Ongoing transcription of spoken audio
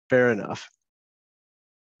Fair enough.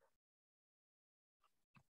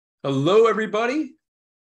 Hello, everybody.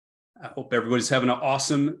 I hope everybody's having an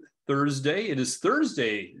awesome Thursday. It is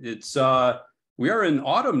Thursday. We are in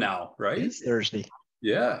autumn now, right? It's Thursday.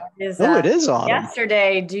 Yeah. It is autumn.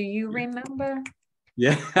 Yesterday, do you remember?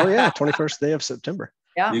 Yeah. Oh yeah, 21st day of September.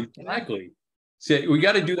 Yeah. Exactly. See, we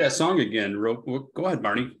got to do that song again. Go ahead,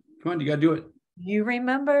 Marnie. Come on, you got to do it. You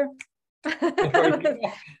remember?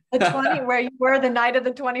 The 20 where you were the night of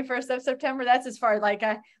the 21st of September. That's as far like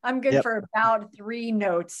I'm good for about 3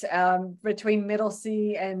 notes between middle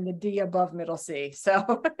C and the D above middle C.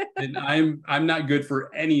 So and I'm not good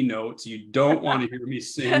for any notes. You don't want to hear me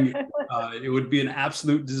sing. It would be an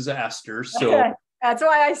absolute disaster. So that's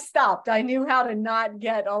why I stopped. I knew how to not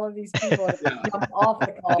get all of these people to jump off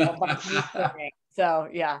the call by me singing. So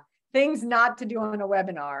yeah, things not to do on a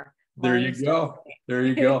webinar. There you go. There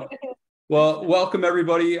you go. Well, welcome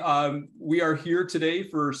everybody. We are here today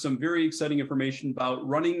for some very exciting information about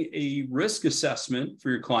running a risk assessment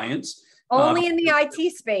for your clients. Only in the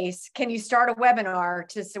IT space can you start a webinar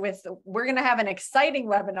we're going to have an exciting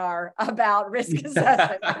webinar about risk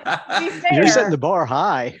assessment. You're setting the bar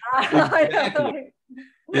high. Exactly.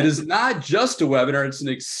 It is not just a webinar, it's an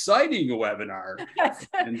exciting webinar.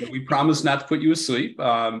 And we promise not to put you asleep.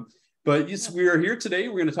 But yes, we are here today.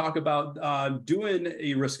 We're going to talk about doing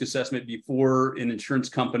a risk assessment before an insurance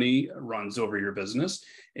company runs over your business.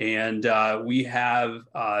 And we have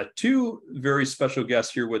 2 very special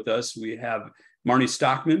guests here with us. We have Marnie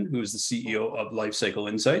Stockman, who is the CEO of Lifecycle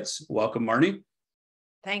Insights. Welcome, Marnie.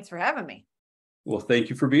 Thanks for having me. Well, thank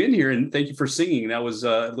you for being here, and thank you for singing. That was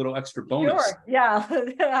a little extra bonus. Sure. Yeah,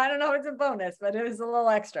 I don't know if it's a bonus, but it was a little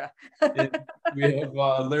extra. We have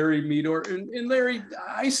Larry Meador. And Larry,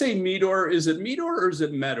 I say Meador. Is it Meador or is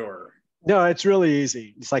it Medor? No, it's really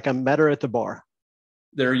easy. It's like I'm met her at the bar.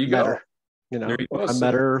 There you go. You know, I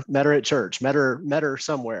met her at church, met her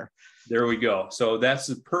somewhere. There we go. So that's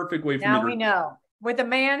the perfect way for now we know. With a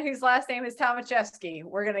man whose last name is Tomaszewski,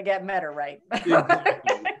 we're going to get Metter right.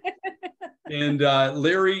 Exactly. And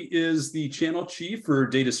Larry is the channel chief for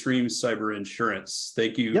DataStream Cyber Insurance.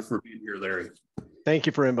 Thank you for being here, Larry. Thank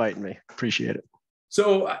you for inviting me. Appreciate it.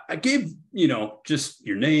 So I gave, just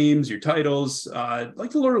your names, your titles. I'd like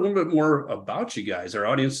to learn a little bit more about you guys. Our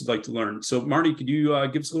audience would like to learn. So Marnie, could you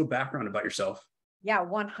give us a little background about yourself? Yeah,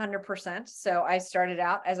 100%. So I started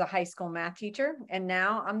out as a high school math teacher, and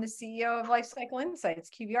now I'm the CEO of Lifecycle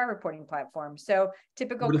Insights, QBR reporting platform. So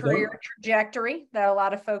typical career trajectory that a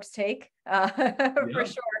lot of folks take for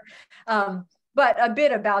sure. But a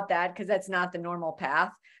bit about that, because that's not the normal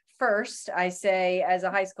path. First, I say as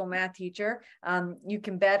a high school math teacher, you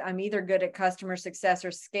can bet I'm either good at customer success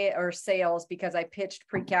or sales, because I pitched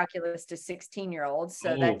pre-calculus to 16-year-olds.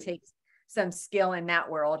 So that takes some skill in that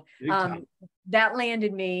world. That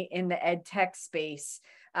landed me in the ed tech space,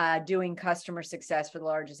 doing customer success for the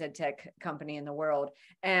largest ed tech company in the world.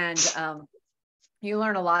 And you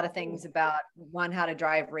learn a lot of things about, 1, how to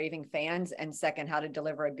drive raving fans, and 2nd, how to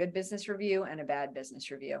deliver a good business review and a bad business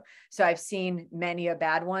review. So I've seen many a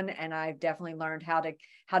bad one, and I've definitely learned how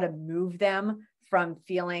to move them from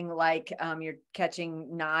feeling like you're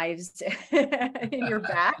catching knives in your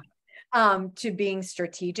back to being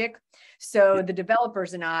strategic. So the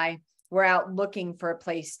developers and I were out looking for a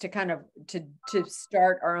place to kind of to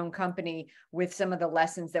start our own company with some of the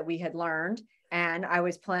lessons that we had learned. And I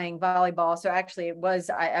was playing volleyball. So actually it was,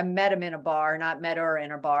 I met him in a bar, not met her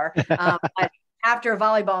in a bar. After a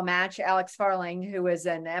volleyball match, Alex Farling, who was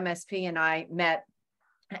an MSP, and I met,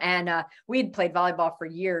 and we'd played volleyball for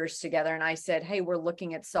years together. And I said, hey, we're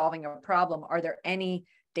looking at solving a problem. Are there any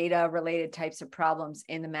data related types of problems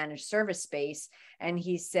in the managed service space? And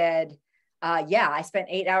he said, yeah, I spent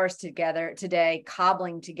 8 hours today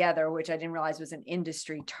cobbling together, which I didn't realize was an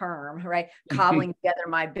industry term, right? Cobbling together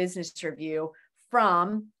my business review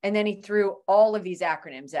from, and then he threw all of these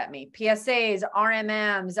acronyms at me: PSAs,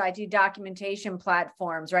 RMMs, IT documentation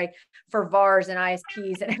platforms, right? For VARs and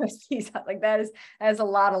ISPs and MSPs, like that is a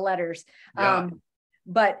lot of letters. Yeah.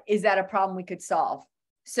 But is that a problem we could solve?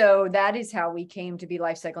 So that is how we came to be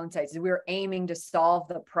Lifecycle Insights. We were aiming to solve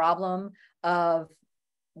the problem of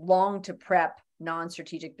long to prep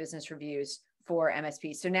non-strategic business reviews for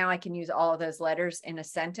MSPs. So now I can use all of those letters in a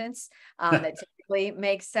sentence that typically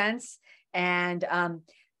makes sense. And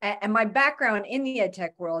my background in the ed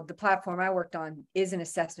tech world, the platform I worked on is an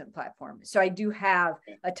assessment platform. So I do have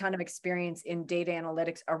a ton of experience in data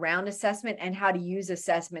analytics around assessment and how to use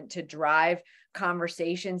assessment to drive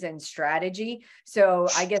conversations and strategy. So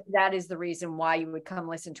I guess that is the reason why you would come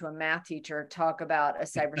listen to a math teacher talk about a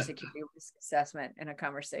cybersecurity risk assessment in a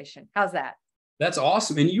conversation. How's that? That's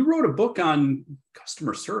awesome. And you wrote a book on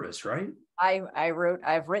customer service, right?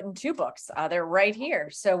 I've written 2 books. They're right here.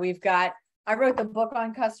 So I wrote the book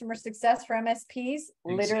on customer success for MSPs,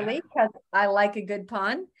 literally, because I like a good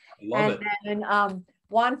pun. I love it. And then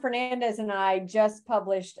Juan Fernandez and I just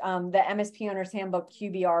published the MSP Owner's Handbook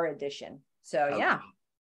QBR edition. So yeah.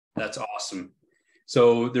 That's awesome.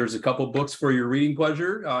 So there's a couple books for your reading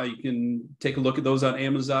pleasure. You can take a look at those on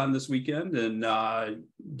Amazon this weekend and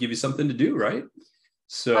give you something to do, right?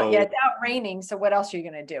 So yeah, it's out raining. So what else are you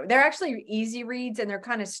going to do? They're actually easy reads, and they're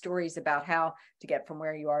kind of stories about how to get from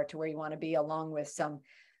where you are to where you want to be, along with some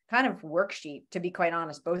kind of worksheet. To be quite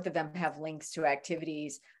honest, both of them have links to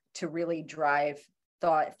activities to really drive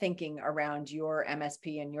thinking around your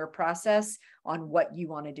MSP and your process on what you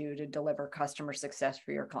want to do to deliver customer success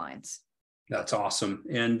for your clients. That's awesome.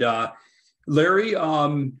 And Larry, you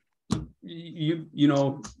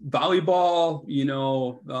know, volleyball,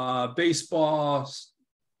 baseball.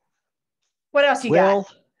 What else you got?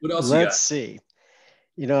 What else Let's see.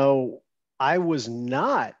 You know, I was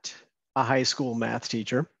not a high school math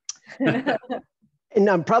teacher. And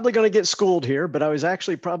I'm probably going to get schooled here, but I was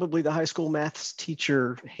actually probably the high school math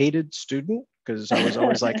teacher hated student, because I was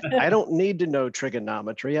always like, I don't need to know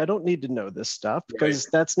trigonometry. I don't need to know this stuff because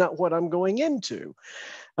that's not what I'm going into.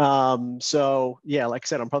 So yeah, like I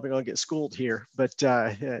said, I'm probably going to get schooled here, but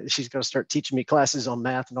she's going to start teaching me classes on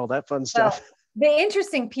math and all that fun stuff. Well, the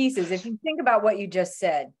interesting piece is, if you think about what you just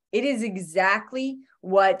said, it is exactly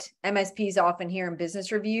what MSPs often hear in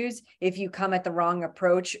business reviews if you come at the wrong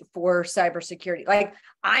approach for cybersecurity. Like,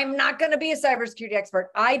 I'm not going to be a cybersecurity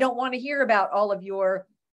expert. I don't want to hear about all of your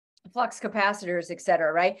flux capacitors, et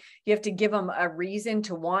cetera, right? You have to give them a reason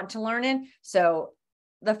to want to learn it. So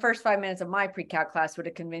the first 5 minutes of my pre-calc class would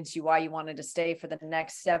have convinced you why you wanted to stay for the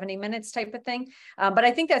next 70 minutes type of thing. But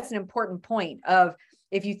I think that's an important point of,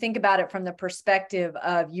 if you think about it from the perspective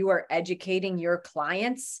of you are educating your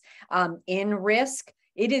clients in risk,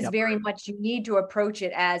 it is very much, you need to approach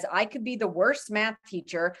it as, I could be the worst math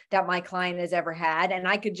teacher that my client has ever had, and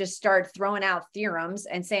I could just start throwing out theorems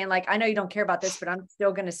and saying, like, I know you don't care about this, but I'm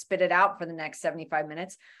still going to spit it out for the next 75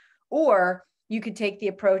 minutes. Or you could take the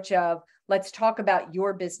approach of, let's talk about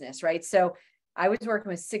your business, right? So I was working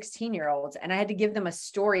with 16-year-olds, and I had to give them a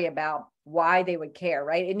story about why they would care,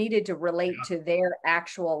 right? It needed to relate to their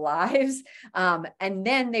actual lives. And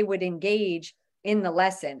then they would engage in the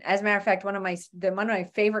lesson. As a matter of fact, one of my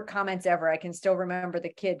favorite comments ever, I can still remember the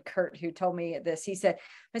kid, Kurt, who told me this. He said,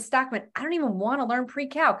 Ms. Stockman, I don't even want to learn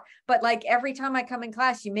pre-calc, but like every time I come in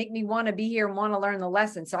class, you make me want to be here and want to learn the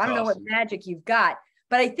lesson. So I don't know what magic you've got.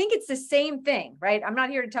 But I think it's the same thing, right? I'm not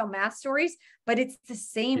here to tell math stories, but it's the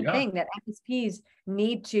same thing that MSPs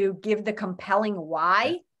need to give the compelling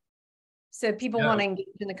why, so people want to engage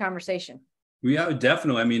in the conversation. Yeah,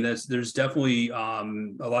 definitely. I mean, there's definitely a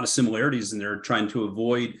lot of similarities in there, trying to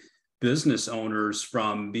avoid business owners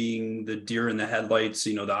from being the deer in the headlights,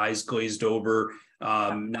 the eyes glazed over,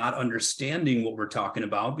 not understanding what we're talking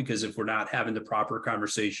about, because if we're not having the proper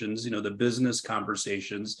conversations, the business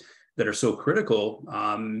conversations that are so critical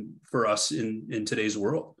for us in today's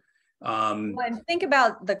world. And think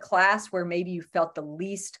about the class where maybe you felt the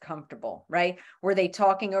least comfortable, right? Were they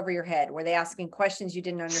talking over your head? Were they asking questions you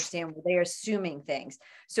didn't understand? Were they assuming things?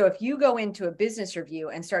 So if you go into a business review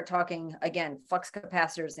and start talking, again, flux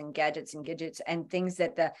capacitors and gadgets and things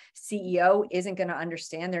that the CEO isn't going to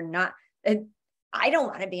understand, they're not, I don't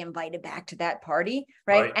want to be invited back to that party,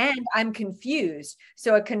 right? And I'm confused.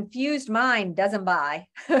 So a confused mind doesn't buy,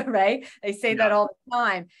 right? They say that all the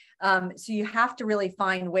time. So you have to really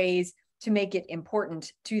find ways to make it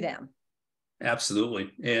important to them.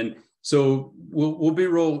 Absolutely. And so we'll be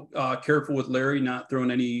real careful with Larry, not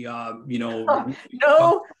throwing any, no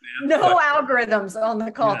algorithms on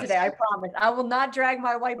the call today. I promise. I will not drag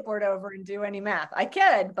my whiteboard over and do any math. I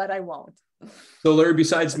could, but I won't. So Larry,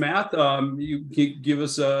 besides math, you can give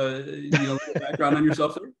us a background on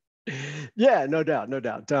yourself, sir? Yeah, no doubt.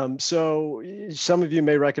 So some of you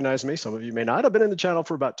may recognize me, some of you may not. I've been in the channel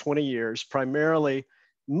for about 20 years. Primarily,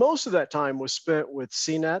 most of that time was spent with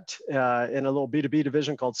CNET in a little B2B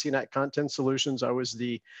division called CNET Content Solutions. I was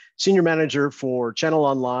the senior manager for Channel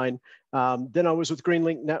Online. Then I was with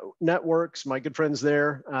Greenlink Networks, my good friends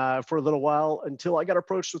there, for a little while, until I got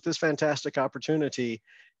approached with this fantastic opportunity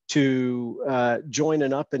to join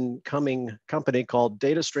an up-and-coming company called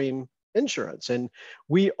DataStream Insurance. And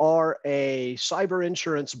we are a cyber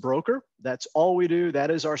insurance broker. That's all we do.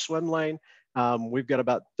 That is our swim lane. We've got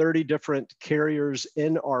about 30 different carriers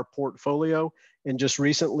in our portfolio. And just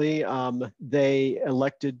recently, they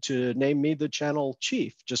elected to name me the channel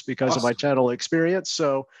chief just because of my channel experience.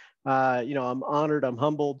 So, I'm honored, I'm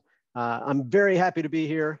humbled. I'm very happy to be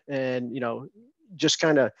here, and just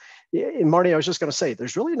kind of, and Marnie, I was just going to say,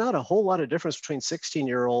 there's really not a whole lot of difference between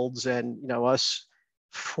 16-year-olds and us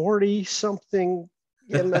 40-something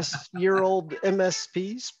year-old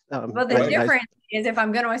MSPs. Well, the difference is if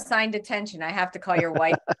I'm going to assign detention, I have to call your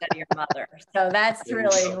wife instead of your mother. So that's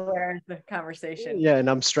really where the conversation. Yeah, and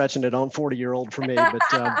I'm stretching it on 40-year-old for me, but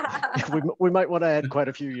we might want to add quite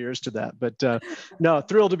a few years to that. But no,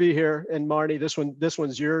 thrilled to be here. And Marnie, this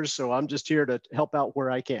one's yours, so I'm just here to help out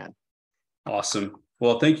where I can. Awesome.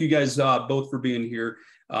 Well, thank you guys both for being here.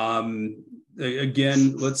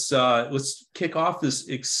 Again, let's kick off this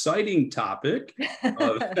exciting topic,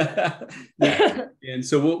 and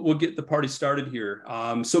so we'll get the party started here.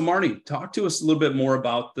 So Marnie, talk to us a little bit more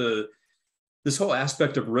about this whole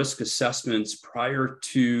aspect of risk assessments prior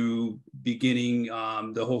to beginning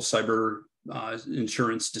the whole cyber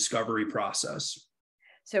insurance discovery process.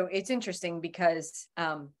 So it's interesting because,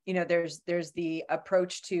 there's the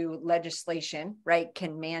approach to legislation, right,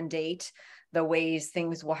 can mandate the ways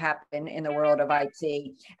things will happen in the world of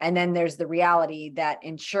IT. And then there's the reality that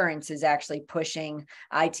insurance is actually pushing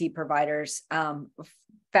IT providers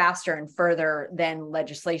faster and further than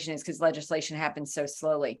legislation is, because legislation happens so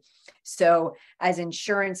slowly. So as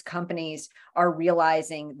insurance companies are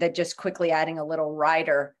realizing that just quickly adding a little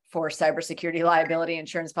rider for cybersecurity liability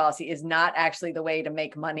insurance policy is not actually the way to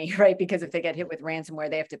make money, right? Because if they get hit with ransomware,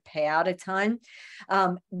 they have to pay out a ton.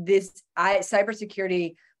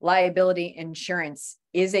 Cybersecurity liability insurance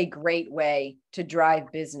is a great way to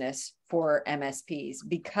drive business for MSPs,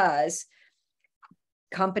 because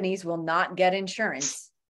companies will not get insurance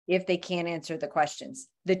if they can't answer the questions.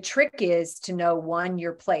 The trick is to know, one,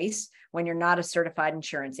 your place when you're not a certified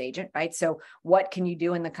insurance agent, right? So what can you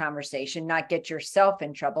do in the conversation, not get yourself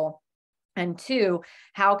in trouble? And two,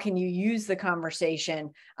 how can you use the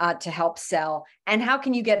conversation to help sell? And how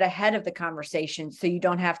can you get ahead of the conversation so you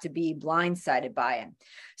don't have to be blindsided by it?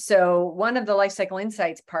 So one of the Lifecycle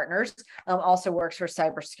Insights partners also works for a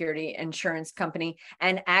cybersecurity insurance company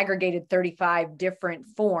and aggregated 35 different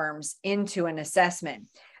forms into an assessment.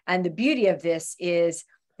 And the beauty of this is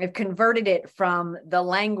I've converted it from the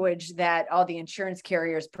language that all the insurance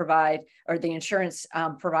carriers provide, or the insurance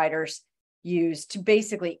providers use, to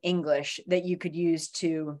basically English that you could use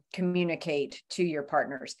to communicate to your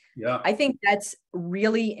partners. Yeah, I think that's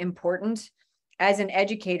really important. As an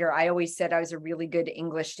educator, I always said I was a really good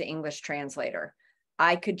English to English translator.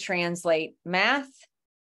 I could translate math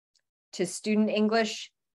to student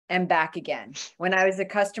English and back again. When I was a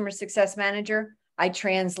customer success manager, I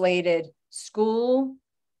translated school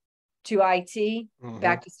to IT,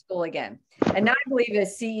 back to school again. And now I believe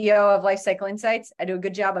as CEO of Lifecycle Insights, I do a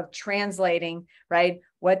good job of translating, right,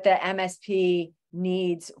 what the MSP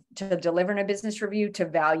needs to deliver in a business review to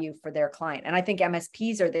value for their client. And I think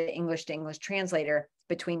MSPs are the English to English translator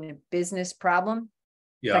between the business problem,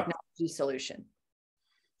 technology solution.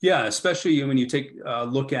 Yeah, especially when you take a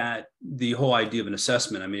look at the whole idea of an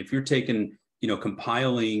assessment. I mean, if you're taking,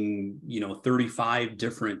 compiling, 35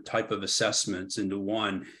 different type of assessments into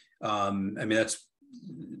one, I mean,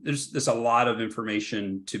 there's a lot of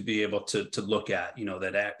information to be able to look at,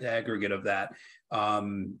 that aggregate of that.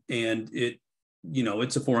 And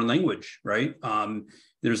it's a foreign language, right?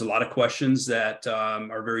 There's a lot of questions that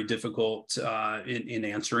are very difficult in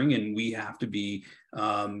answering, and we have to be,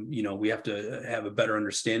 we have to have a better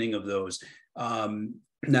understanding of those.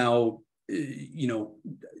 Now,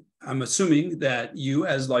 I'm assuming that you,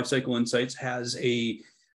 as Lifecycle Insights, has a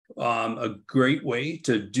great way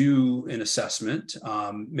to do an assessment,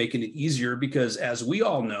 making it easier, because as we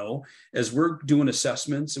all know, as we're doing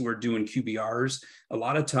assessments and we're doing QBRs, a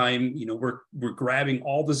lot of time, we're grabbing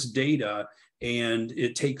all this data, and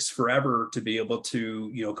it takes forever to be able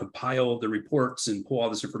to, compile the reports and pull all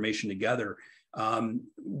this information together.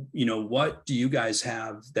 What do you guys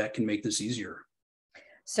have that can make this easier?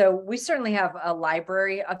 So we certainly have a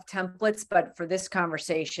library of templates, but for this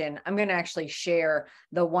conversation, I'm going to actually share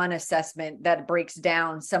the one assessment that breaks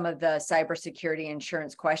down some of the cybersecurity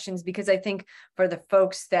insurance questions, because I think for the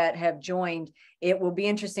folks that have joined, it will be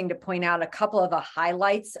interesting to point out a couple of the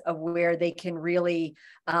highlights of where they can really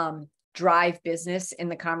drive business in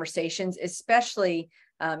the conversations, especially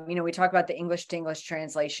we talk about the English to English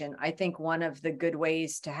translation. I think one of the good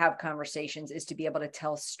ways to have conversations is to be able to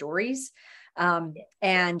tell stories.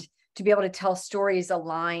 And to be able to tell stories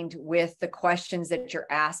aligned with the questions that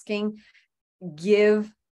you're asking,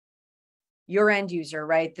 give your end user,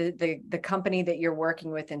 right, the company that you're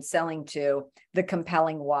working with and selling to, the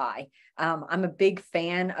compelling why. I'm a big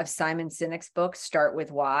fan of Simon Sinek's book, Start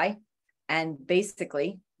With Why. And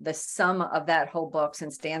basically, the sum of that whole book,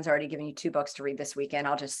 since Dan's already given you 2 books to read this weekend,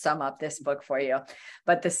 I'll just sum up this book for you.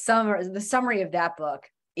 But the summary of that book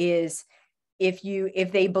is,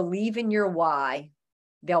 if they believe in your why,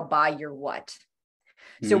 they'll buy your what.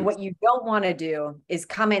 So what you don't want to do is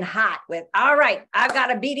come in hot with, all right, I've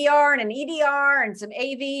got a BDR and an EDR and some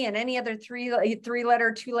AV and any other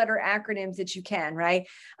 3-letter, 2-letter acronyms that you can, right?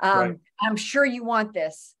 Right. I'm sure you want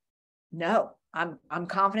this. No, I'm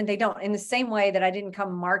confident they don't. In the same way that I didn't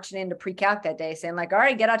come marching into pre-calc that day saying like, all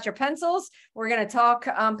right, get out your pencils. We're going to talk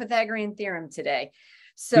Pythagorean theorem today.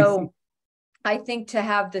 So I think to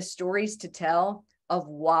have the stories to tell of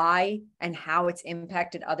why and how it's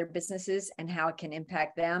impacted other businesses and how it can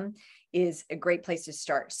impact them is a great place to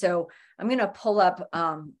start. So I'm going to pull up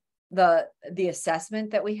the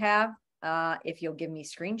assessment that we have. If you'll give me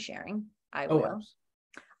screen sharing, I will.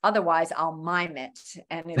 Otherwise, I'll mime it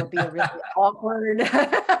and it'll be a really awkward.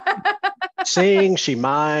 Sing, she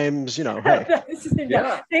mimes, hey.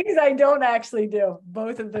 Yeah, things I don't actually do.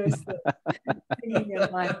 Both of those things. Singing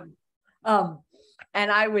and miming. And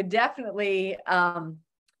I would definitely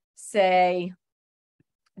say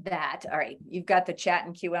that, all right, you've got the chat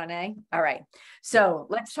and Q&A. All right, so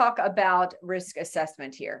let's talk about risk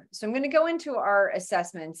assessment here. So I'm going to go into our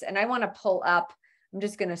assessments and I want to pull up, I'm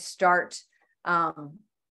just going to start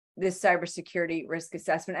this cybersecurity risk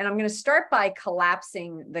assessment. And I'm going to start by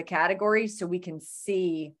collapsing the categories so we can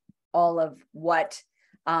see all of what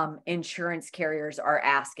insurance carriers are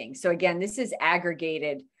asking. So again, this is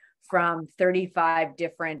aggregated from 35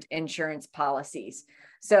 different insurance policies.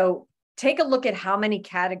 So take a look at how many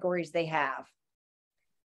categories they have.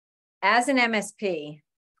 As an MSP,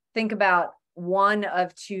 think about one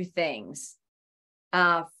of 2 things.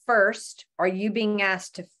 First, are you being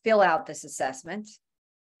asked to fill out this assessment?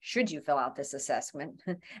 Should you fill out this assessment?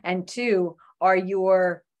 And 2, are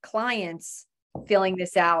your clients filling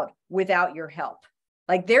this out without your help?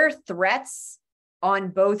 Like, there are threats on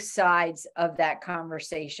both sides of that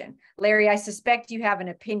conversation. Larry, I suspect you have an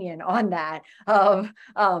opinion on that of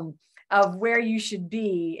where you should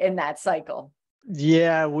be in that cycle.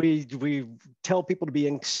 Yeah, we tell people to be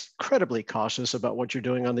incredibly cautious about what you're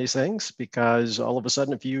doing on these things, because all of a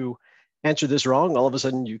sudden, if you answer this wrong, all of a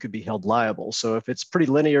sudden you could be held liable. So if it's pretty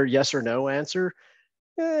linear yes or no answer,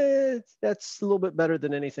 that's a little bit better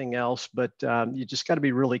than anything else, but you just got to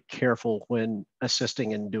be really careful when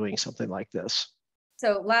assisting in doing something like this.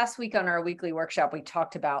 So last week on our weekly workshop, we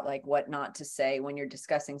talked about like what not to say when you're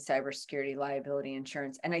discussing cybersecurity liability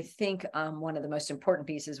insurance. And I think one of the most important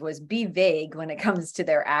pieces was be vague when it comes to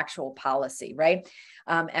their actual policy, right?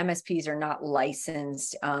 MSPs are not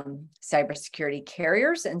licensed cybersecurity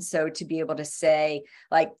carriers. And so to be able to say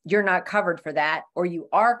like, you're not covered for that, or you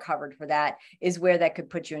are covered for that, is where that could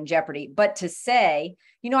put you in jeopardy. But to say,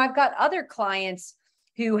 I've got other clients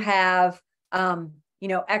who have,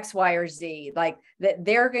 X, Y, or Z, like that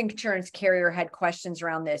their insurance carrier had questions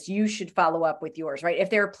around this, you should follow up with yours, right? If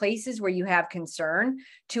there are places where you have concern,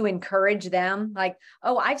 to encourage them, like,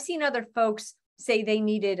 oh, I've seen other folks say they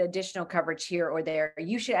needed additional coverage here or there.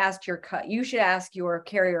 You should ask your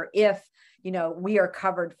carrier if, we are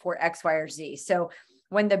covered for X, Y, or Z. So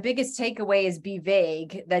when the biggest takeaway is be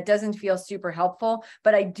vague, that doesn't feel super helpful,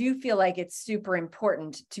 but I do feel like it's super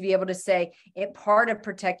important to be able to say part of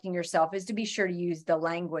protecting yourself is to be sure to use the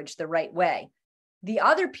language the right way. The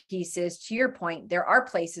other piece is, to your point, there are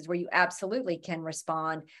places where you absolutely can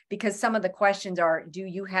respond, because some of the questions are, do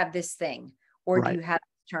you have this thing, or do you have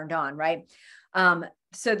it turned on, right?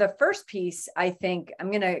 So the first piece, I think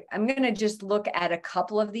I'm gonna just look at a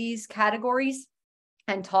couple of these categories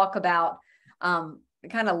and talk about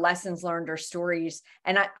kind of lessons learned or stories.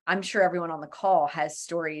 And I'm sure everyone on the call has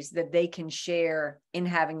stories that they can share in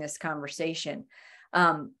having this conversation.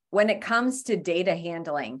 When it comes to data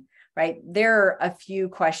handling, right, there are a few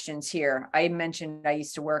questions here. I mentioned I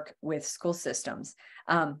used to work with school systems.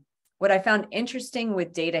 What I found interesting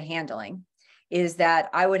with data handling is that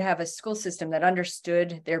I would have a school system that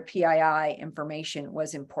understood their PII information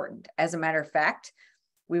was important. As a matter of fact,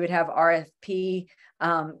 we would have RFP,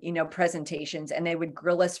 presentations, and they would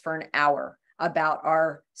grill us for an hour about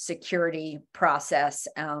our security process,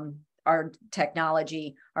 our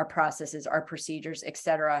technology, our processes, our procedures, et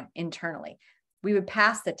cetera, internally. We would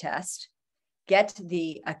pass the test, get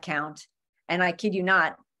the account, and I kid you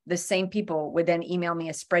not, the same people would then email me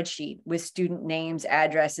a spreadsheet with student names,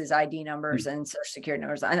 addresses, ID numbers, and social security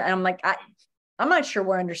numbers. And I'm like, I'm not sure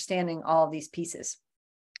we're understanding all of these pieces.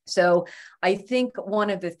 So I think one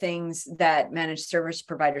of the things that managed service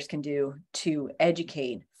providers can do to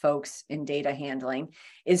educate folks in data handling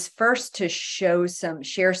is first to share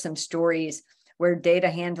some stories where data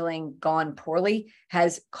handling gone poorly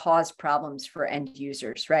has caused problems for end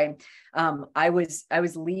users, right? I was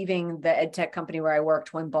leaving the ed tech company where I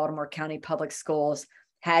worked when Baltimore County Public Schools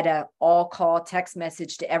had a all-call text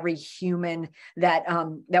message to every human that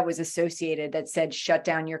that was associated that said, shut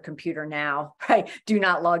down your computer now, right? Do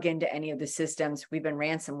not log into any of the systems. We've been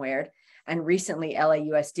ransomwared. And recently,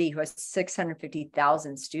 LAUSD, who has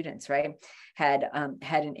 650,000 students, right, had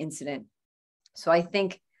an incident. So I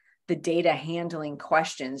think the data handling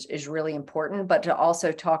questions is really important, but to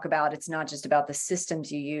also talk about, it's not just about the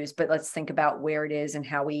systems you use, but let's think about where it is and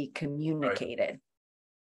how we communicate it.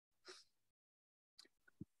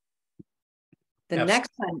 The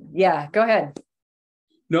next one, yeah, go ahead.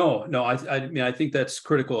 No, I mean, I think that's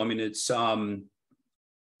critical. I mean, it's, sorry,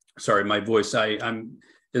 my voice, I'm,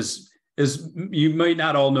 as you might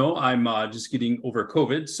not all know, I'm just getting over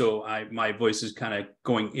COVID. So my voice is kind of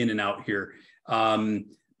going in and out here.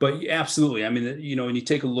 But absolutely, I mean, you know, when you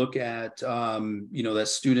take a look at, you know, that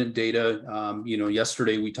student data, you know,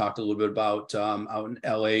 yesterday we talked a little bit about out in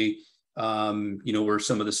LA, you know, where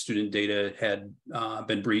some of the student data had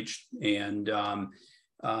been breached, and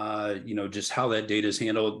you know, just how that data is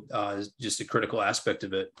handled is just a critical aspect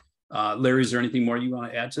of it. Larry, is there anything more you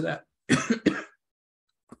want to add to that?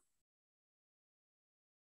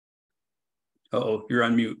 Uh-oh, you're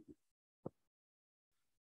on mute.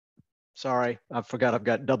 Sorry, I forgot I've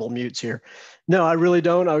got double mutes here. No, I really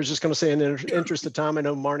don't. I was just going to say, in the interest of time, I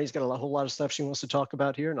know Marnie's got a whole lot of stuff she wants to talk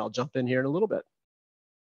about here, and I'll jump in here in a little bit.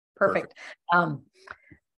 Perfect.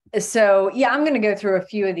 So yeah, I'm going to go through a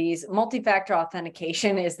few of these. Multi-factor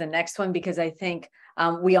authentication is the next one, because I think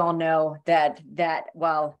we all know that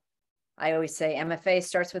well, I always say MFA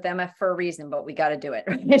starts with MF for a reason, but we got to do it.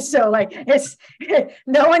 Right? So like, it's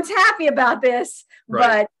no one's happy about this,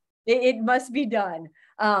 right, but it must be done.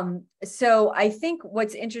 So I think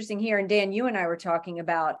what's interesting here, and Dan, you and I were talking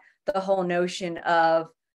about the whole notion of,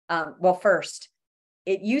 well, first,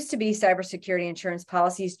 it used to be cybersecurity insurance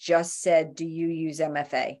policies just said, do you use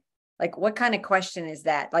MFA? Like, what kind of question is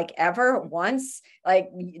that? Like, ever, once, like,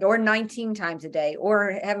 or 19 times a day,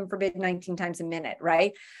 or heaven forbid, 19 times a minute,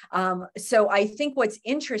 right? So I think what's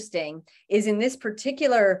interesting is in this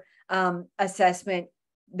particular assessment,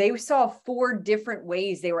 they saw 4 different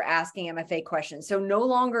ways they were asking MFA questions. So no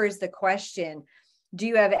longer is the question, do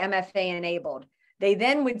you have MFA enabled? They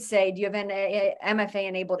then would say, do you have an MFA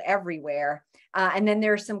enabled everywhere? And then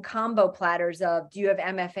there are some combo platters of, do you have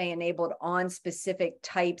MFA enabled on specific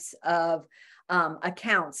types of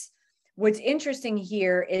accounts? What's interesting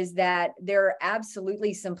here is that there are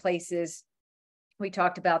absolutely some places, we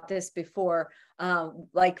talked about this before,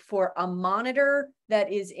 like for a monitor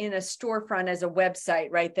that is in a storefront as a website,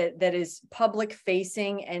 right? That is public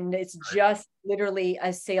facing, and it's just literally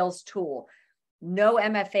a sales tool. No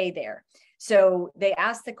MFA there. So they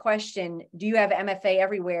asked the question, do you have MFA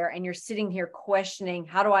everywhere? And you're sitting here questioning,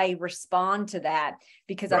 how do I respond to that?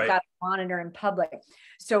 Because I've got a monitor in public.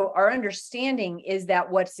 So our understanding is that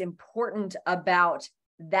what's important about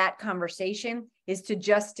that conversation is to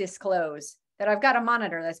just disclose that I've got a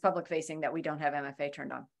monitor that's public facing that we don't have MFA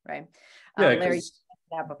turned on, right? Yeah, Larry said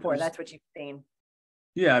that before, that's what you've seen.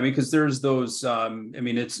 Yeah, I mean, because there's those, I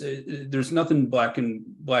mean, there's nothing black and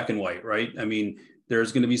white, right? I mean,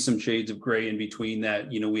 there's going to be some shades of gray in between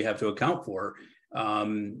that, you know, we have to account for,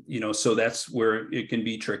 you know, so that's where it can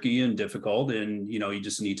be tricky and difficult. And, you know, you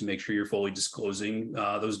just need to make sure you're fully disclosing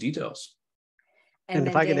those details. And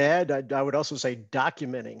if I can add, I would also say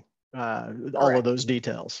documenting all of those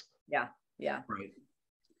details. Yeah. Yeah. Right.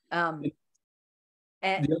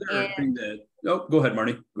 And the other thing that, oh, go ahead,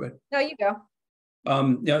 Marnie, go ahead. No, you go.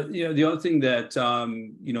 Yeah, the other thing that,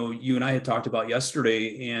 you know, you and I had talked about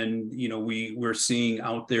yesterday, and, you know, we're seeing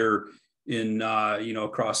out there in, you know,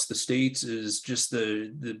 across the states, is just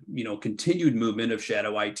the, you know, continued movement of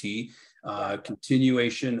shadow IT,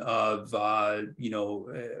 continuation of, you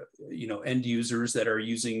know, end users that are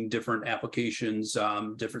using different applications,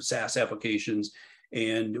 different SaaS applications,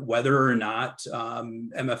 and whether or not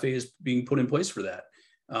MFA is being put in place for that,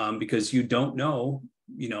 because you don't know,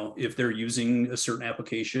 you know, if they're using a certain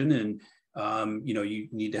application, and you know, you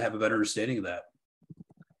need to have a better understanding of that.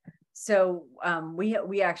 So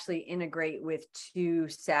we actually integrate with 2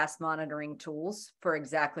 SaaS monitoring tools for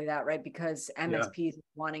exactly that, right? Because MSPs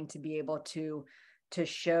wanting to be able to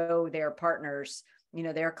show their partners, you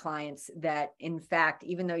know, their clients, that in fact,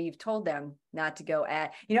 even though you've told them not to go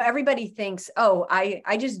add, you know, everybody thinks, oh,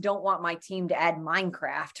 I just don't want my team to add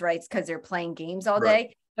Minecraft, right? It's because they're playing games all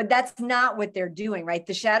day. But that's not what they're doing, right?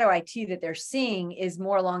 The shadow IT that they're seeing is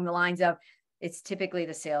more along the lines of, it's typically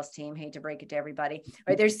the sales team. Hate to break it to everybody,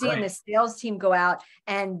 right? They're seeing the sales team go out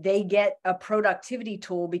and they get a productivity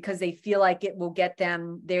tool because they feel like it will get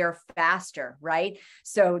them there faster, right?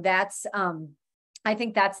 So that's, I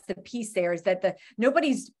think that's the piece there, is that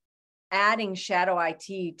nobody's adding shadow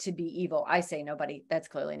IT to be evil. I say nobody, that's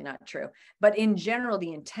clearly not true. But in general,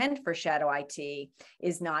 the intent for shadow IT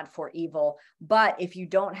is not for evil. But if you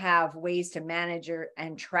don't have ways to manage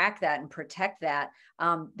and track that and protect that,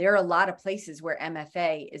 there are a lot of places where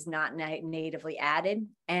MFA is not natively added.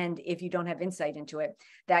 And if you don't have insight into it,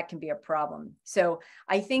 that can be a problem. So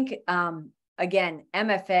I think, again,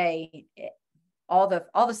 MFA, all the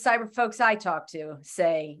cyber folks I talk to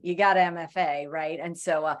say you got MFA, right? And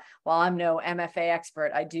so while I'm no MFA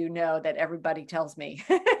expert, I do know that everybody tells me,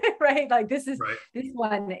 right? Like this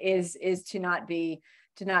one is to not be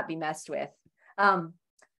messed with.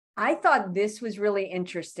 I thought this was really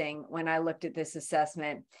interesting when I looked at this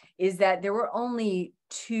assessment, is that there were only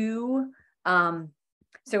two.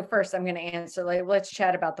 So first I'm going to answer, let's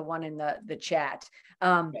chat about the one in the chat.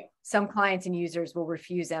 Some clients and users will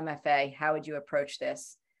refuse MFA. How would you approach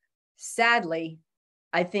this? Sadly,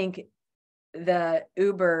 I think the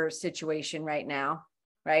Uber situation right now,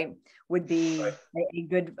 right, would be a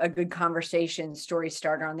good conversation story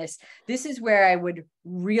starter on this. This is where I would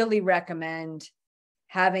really recommend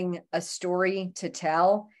having a story to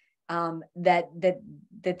tell, that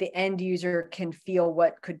the end user can feel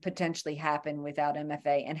what could potentially happen without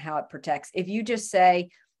MFA and how it protects. If you just say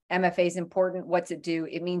MFA is important, what's it do?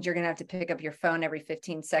 It means you're going to have to pick up your phone every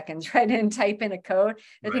 15 seconds, right, and type in a code.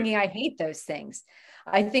 They're thinking, I hate those things.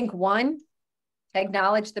 I think one,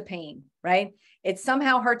 acknowledge the pain, right? It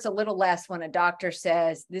somehow hurts a little less when a doctor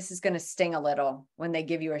says this is going to sting a little when they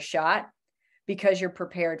give you a shot, because you're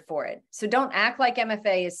prepared for it. So don't act like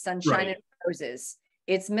MFA is sunshine and roses.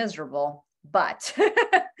 It's miserable, but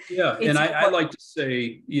yeah. And I like to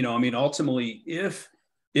say, I mean, ultimately, if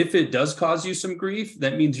it does cause you some grief,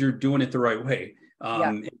 that means you're doing it the right way.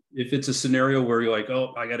 If it's a scenario where you're like,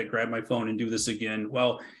 oh, I got to grab my phone and do this again,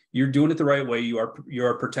 well, you're doing it the right way. You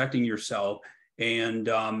are protecting yourself. And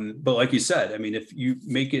but like you said, I mean, if you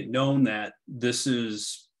make it known that this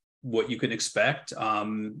is what you can expect,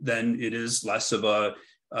 then it is less of a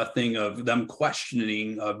thing of them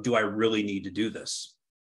questioning of, do I really need to do this?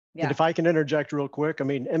 Yeah. And if I can interject real quick, I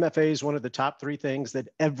mean, MFA is one of the top 3 things that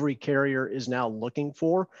every carrier is now looking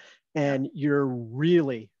for. And you're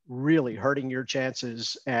really, really hurting your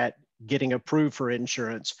chances at getting approved for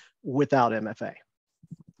insurance without MFA.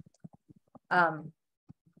 I'm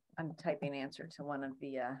typing answer to one of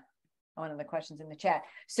the questions in the chat.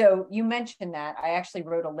 So you mentioned that. I actually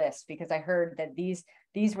wrote a list because I heard that these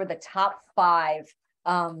were the top 5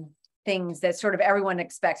 things that sort of everyone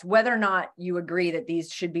expects, whether or not you agree that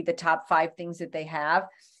these should be the top 5 things that they have.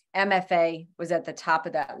 MFA was at the top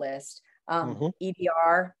of that list.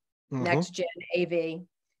 EDR, next gen AV,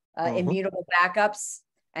 immutable backups,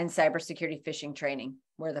 and cybersecurity phishing training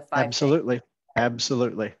were the 5. Absolutely.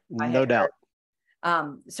 No doubt.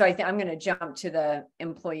 So I think I'm going to jump to the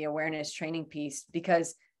employee awareness training piece,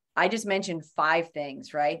 because I just mentioned 5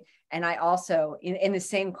 things, right? And I also, in the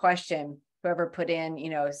same question, whoever put in,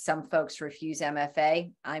 some folks refuse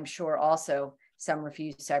MFA, I'm sure also some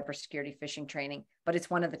refuse cybersecurity phishing training, but it's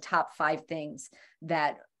one of the top 5 things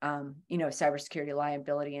that, cybersecurity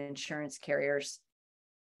liability and insurance carriers,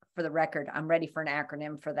 for the record, I'm ready for an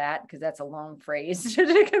acronym for that, because that's a long phrase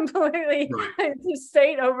to completely to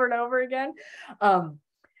state over and over again.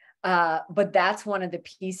 But that's one of the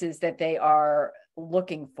pieces that they are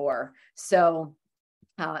looking for. So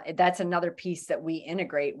that's another piece that we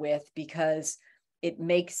integrate with, because it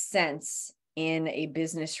makes sense in a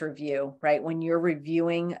business review, right? When you're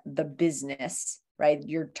reviewing the business, right?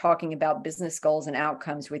 You're talking about business goals and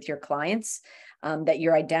outcomes with your clients, that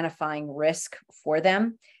you're identifying risk for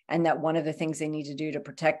them, and that one of the things they need to do to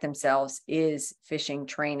protect themselves is phishing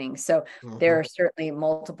training. So there are certainly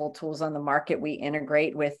multiple tools on the market. We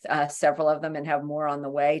integrate with several of them and have more on the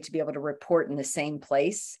way to be able to report in the same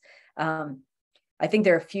place. I think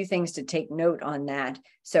there are a few things to take note on that.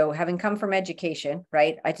 So having come from education,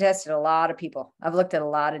 right, I tested a lot of people. I've looked at a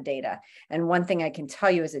lot of data. And one thing I can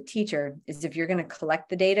tell you as a teacher is, if you're going to collect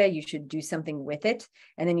the data, you should do something with it,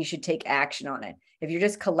 and then you should take action on it. If you're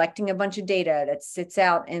just collecting a bunch of data that sits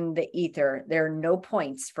out in the ether, there are no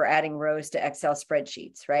points for adding rows to Excel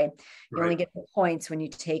spreadsheets, right? You only get the points when you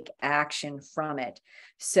take action from it.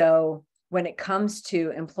 So when it comes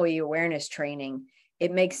to employee awareness training,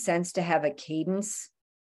 it makes sense to have a cadence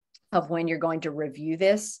of when you're going to review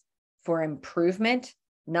this for improvement,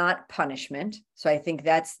 not punishment. So I think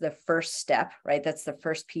that's the first step, right? That's the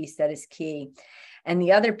first piece that is key. And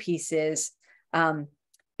the other piece is,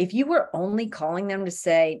 If you were only calling them to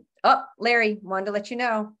say, oh, Larry, wanted to let you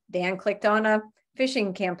know, Dan clicked on a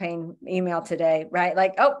phishing campaign email today, right?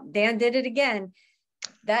 Like, oh, Dan did it again.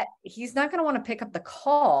 That he's not going to want to pick up the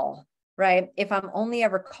call, right? If I'm only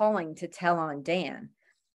ever calling to tell on Dan.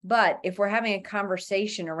 But if we're having a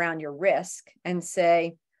conversation around your risk and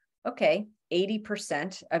say, okay,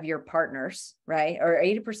 80% of your partners, right? Or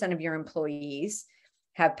 80% of your employees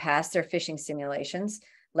have passed their phishing simulations.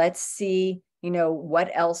 Let's see,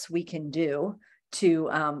 what else we can do to,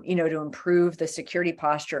 to improve the security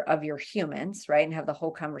posture of your humans, right? And have the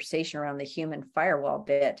whole conversation around the human firewall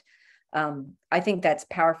bit. I think that's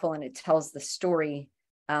powerful, and it tells the story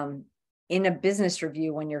in a business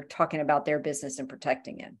review when you're talking about their business and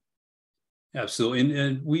protecting it. Absolutely.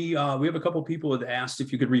 And we have a couple of people that asked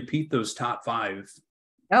if you could repeat those top 5.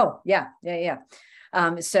 Oh, yeah.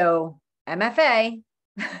 So MFA,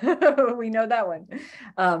 we know that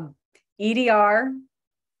one. EDR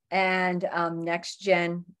and next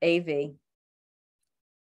gen AV,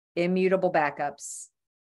 immutable backups,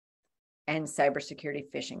 and cybersecurity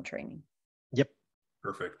phishing training. Yep.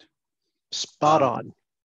 Perfect. Spot on.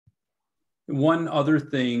 One other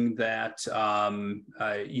thing that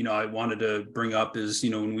I wanted to bring up is,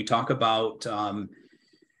 when we talk about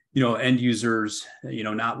end users,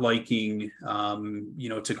 not liking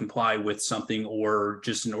to comply with something, or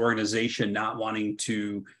just an organization not wanting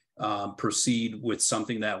to proceed with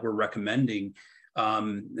something that we're recommending.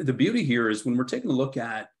 The beauty here is when we're taking a look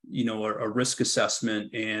at a risk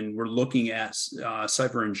assessment and we're looking at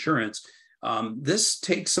cyber insurance. This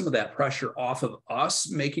takes some of that pressure off of us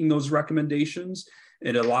making those recommendations.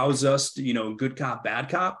 It allows us to, good cop, bad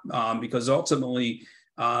cop, because ultimately,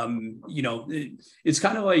 it's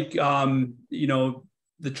kind of like,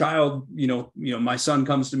 the child, my son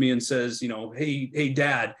comes to me and says, hey,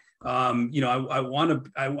 Dad, I want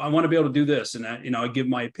to be able to do this. And I give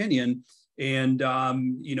my opinion, and,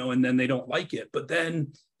 and then they don't like it. But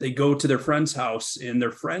then they go to their friend's house and their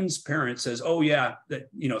friend's parent says, oh yeah, that,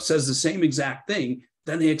 says the same exact thing.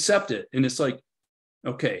 Then they accept it. And it's like,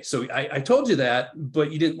 okay, so I told you that,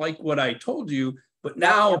 but you didn't like what I told you. But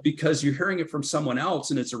now, because you're hearing it from someone else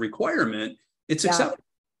and it's a requirement, it's accepted.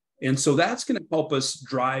 And so that's going to help us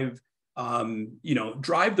drive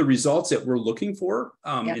the results that we're looking for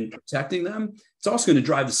in protecting them. It's also going to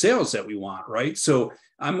drive the sales that we want, right? So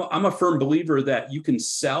I'm a firm believer that you can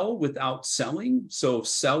sell without selling. So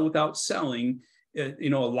sell without selling,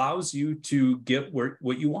 allows you to get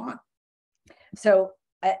what you want. So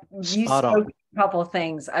you spoke a couple of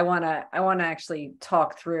things. I want to actually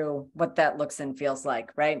talk through what that looks and feels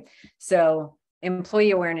like, right? So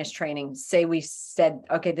employee awareness training, say we said,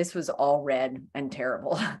 okay, this was all red and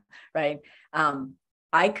terrible, right?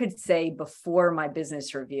 I could say before my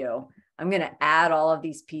business review, I'm going to add all of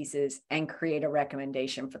these pieces and create a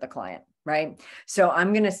recommendation for the client, right? So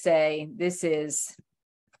I'm going to say, this is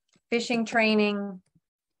phishing training.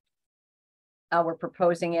 We're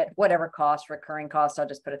proposing it, whatever cost, recurring cost, I'll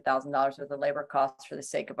just put $1,000 worth of labor costs for the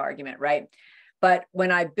sake of argument, right? But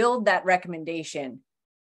when I build that recommendation,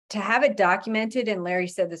 to have it documented, and Larry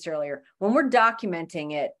said this earlier, when we're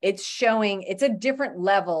documenting it, it's showing, it's a different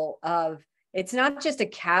level of, it's not just a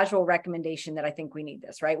casual recommendation that I think we need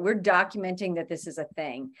this, right? We're documenting that this is a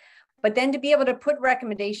thing. But then to be able to put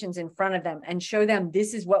recommendations in front of them and show them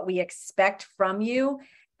this is what we expect from you,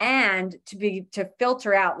 and to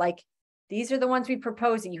filter out, like, these are the ones we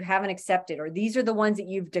propose that you haven't accepted, or these are the ones that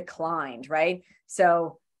you've declined, right?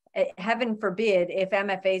 So heaven forbid if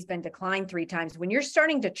MFA has been declined 3 times, when you're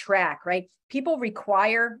starting to track, right? People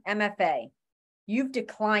require MFA. You've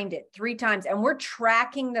declined it 3 times, and we're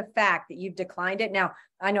tracking the fact that you've declined it. Now,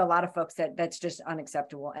 I know a lot of folks that's just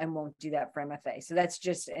unacceptable and won't do that for MFA. So that's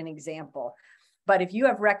just an example. But if you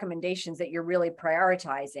have recommendations that you're really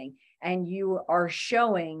prioritizing, and you are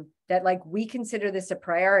showing that, like, we consider this a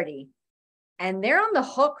priority, and they're on the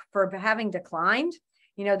hook for having declined,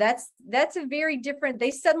 that's a very different,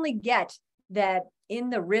 they suddenly get that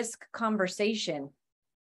in the risk conversation,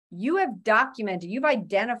 you have documented, you've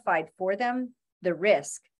identified for them the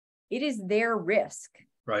risk. It is their risk.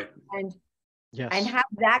 Right. And have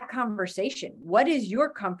that conversation. What is your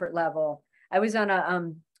comfort level? I was on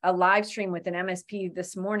a live stream with an MSP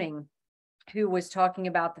this morning who was talking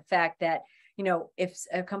about the fact that, if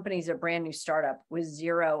a company's a brand new startup with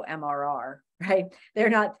 0 MRR, right? They're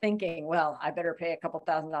not thinking, well, I better pay a couple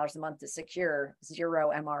 $1,000s a month to secure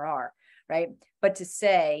 0 MRR, right? But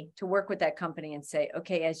to work with that company and say,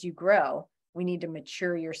 okay, as you grow, we need to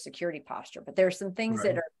mature your security posture. But there are some things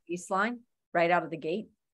that are baseline right out of the gate.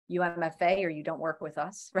 You MFA, or you don't work with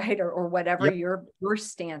us, right? Or whatever your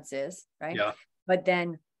stance is, right? Yeah. But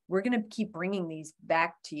then we're going to keep bringing these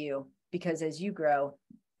back to you, because as you grow,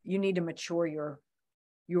 you need to mature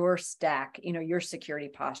your stack, your security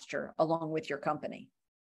posture along with your company.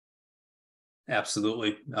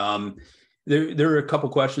 Absolutely. There are a couple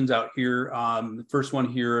questions out here. The first one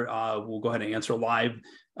here, we'll go ahead and answer live.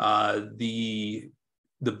 The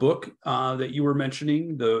book that you were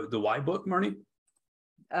mentioning, the Why book, Marnie?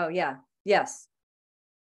 Oh yeah, yes.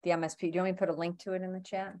 The MSP. Do you want me to put a link to it in the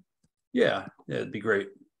chat? Yeah, it'd be great.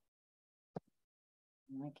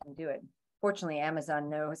 I can do it. Fortunately, Amazon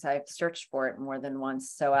knows I've searched for it more than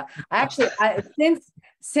once. So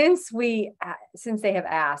since they have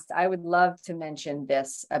asked, I would love to mention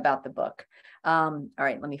this about the book. All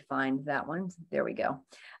right, let me find that one. There we go.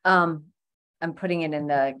 I'm putting it in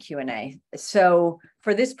the Q&A. So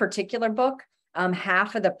for this particular book,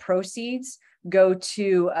 half of the proceeds go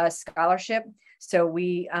to a scholarship. So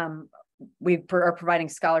we are providing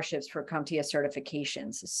scholarships for CompTIA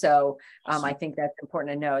certifications. So I think that's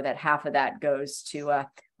important to know that half of that goes to,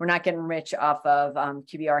 we're not getting rich off of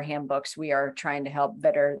QBR handbooks. We are trying to help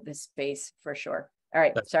better the space for sure. All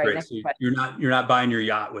right, that's sorry. Great. Next so question. You're not buying your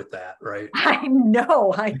yacht with that, right? I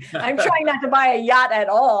know. I'm trying not to buy a yacht at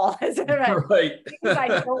all. Right. Things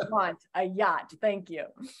I don't want a yacht. Thank you.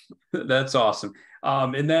 That's awesome.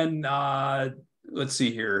 And then let's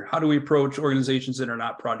see here. How do we approach organizations that are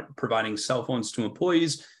not providing cell phones to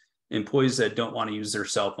employees that don't want to use their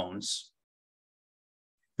cell phones?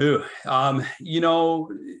 In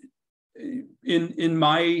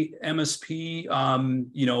my MSP,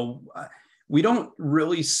 we don't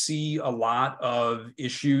really see a lot of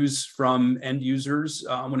issues from end users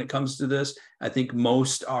when it comes to this. I think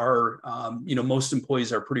most are, most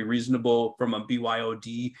employees are pretty reasonable from a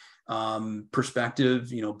BYOD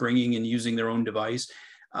perspective, bringing and using their own device.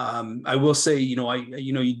 I will say,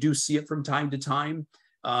 you do see it from time to time.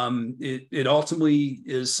 It ultimately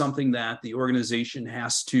is something that the organization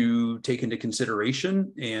has to take into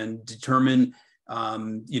consideration and determine,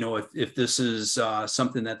 if this is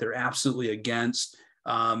something that they're absolutely against.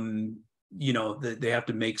 They have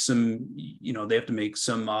to make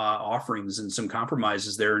some, offerings and some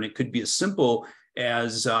compromises there, and it could be as simple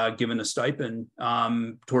as giving a stipend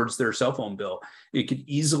towards their cell phone bill. It could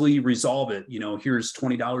easily resolve it. Here's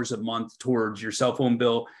 $20 a month towards your cell phone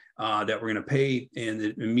bill that we're going to pay, and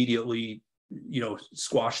it immediately,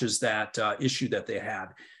 squashes that issue that they had.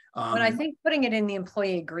 But I think putting it in the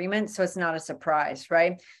employee agreement, so it's not a surprise,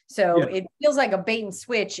 right? So It feels like a bait and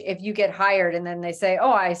switch if you get hired and then they say,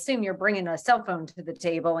 oh, I assume you're bringing a cell phone to the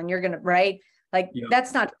table and you're going to, right?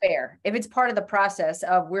 That's not fair. If it's part of the process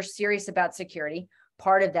of we're serious about security,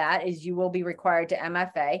 part of that is you will be required to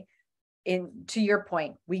MFA. To your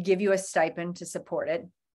point, we give you a stipend to support it,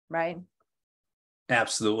 right?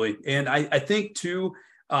 Absolutely. And I think too,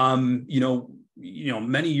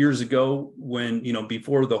 many years ago when,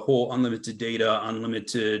 before the whole unlimited data,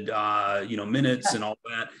 unlimited, minutes and all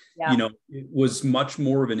that, it was much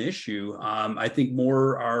more of an issue. I think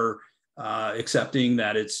more are accepting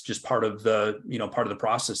that it's just part of the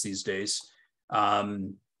process these days.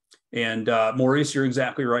 And Maurice, you're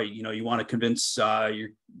exactly right. You want to convince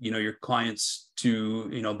your clients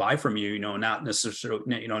to buy from you, not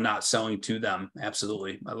necessarily, not selling to them.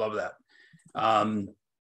 Absolutely. I love that.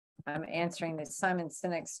 I'm answering this. Simon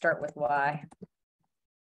Sinek, start with why.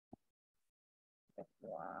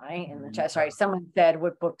 Why in the chat. Sorry, someone said,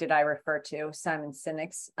 what book did I refer to? Simon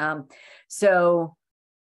Sinek's. So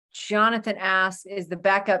Jonathan asks, is the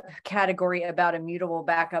backup category about immutable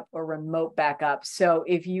backup or remote backup? So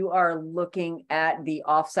if you are looking at the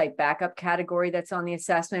offsite backup category that's on the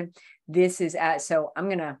assessment, this is so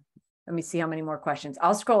let me see how many more questions.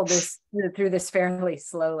 I'll scroll through this fairly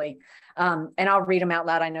slowly. And I'll read them out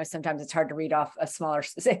loud. I know sometimes it's hard to read off a smaller.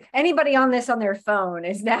 Anybody on this on their phone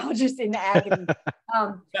is now just in agony.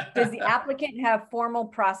 Does the applicant have formal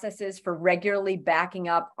processes for regularly backing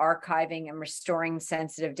up, archiving, and restoring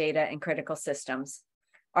sensitive data in critical systems?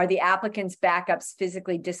 Are the applicant's backups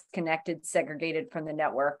physically disconnected, segregated from the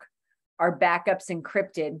network? Are backups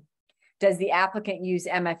encrypted? Does the applicant use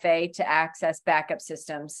MFA to access backup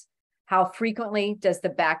systems? How frequently does the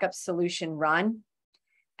backup solution run?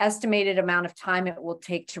 Estimated amount of time it will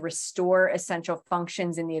take to restore essential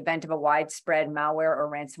functions in the event of a widespread malware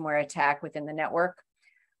or ransomware attack within the network?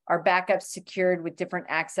 Are backups secured with different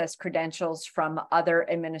access credentials from other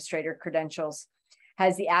administrator credentials?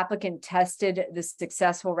 Has the applicant tested the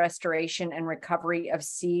successful restoration and recovery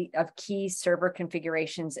of key server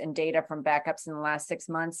configurations and data from backups in the last 6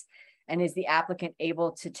 months? And is the applicant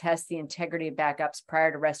able to test the integrity of backups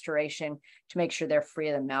prior to restoration to make sure they're free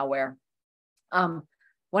of the malware?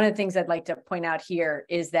 One of the things I'd like to point out here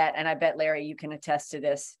is that, and I bet Larry, you can attest to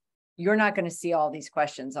this, you're not going to see all these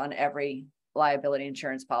questions on every liability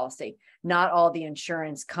insurance policy. Not all the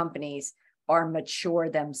insurance companies are mature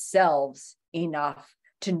themselves enough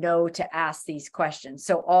to know to ask these questions.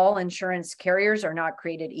 So all insurance carriers are not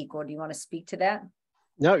created equal. Do you want to speak to that?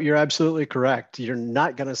 No, you're absolutely correct. You're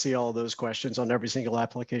not going to see all those questions on every single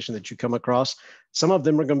application that you come across. Some of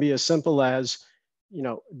them are going to be as simple as,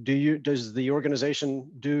 does the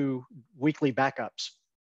organization do weekly backups,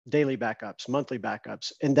 daily backups, monthly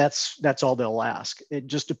backups? And that's all they'll ask. It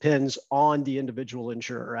just depends on the individual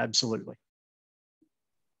insurer. Absolutely.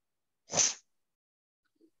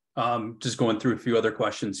 Just going through a few other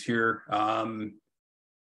questions here.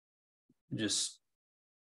 Did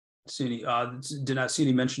not see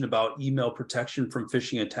any mention about email protection from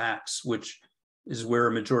phishing attacks, which is where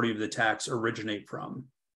a majority of the attacks originate from.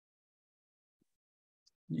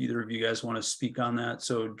 Either of you guys want to speak on that?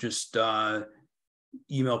 So just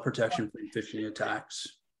email protection from phishing attacks.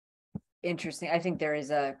 Interesting. I think there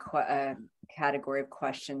is a category of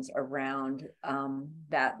questions around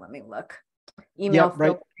that. Let me look. Email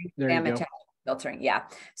filtering, spam attack filtering. Yeah.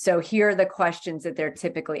 So here are the questions that they're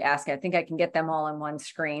typically asking. I think I can get them all in one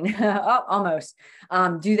screen. Oh, almost.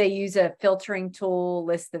 Do they use a filtering tool?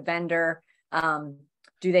 List the vendor.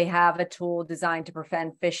 Do they have a tool designed to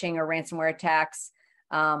prevent phishing or ransomware attacks?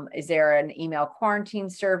 Is there an email quarantine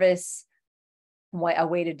service? A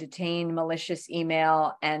way to detain malicious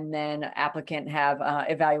email? And then applicant have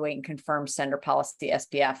evaluate and confirm sender policy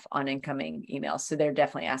SPF on incoming emails. So they're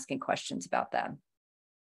definitely asking questions about that.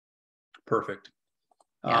 Perfect.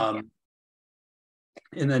 Yeah.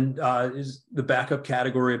 And then is the backup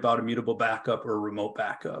category about immutable backup or remote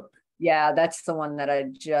backup? Yeah, that's the one that I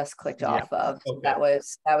just clicked off of. Okay. That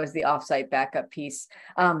was the offsite backup piece.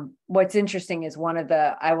 What's interesting is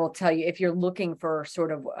I will tell you, if you're looking for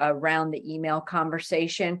sort of around the email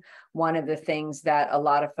conversation, one of the things that a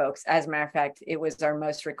lot of folks, as a matter of fact, it was our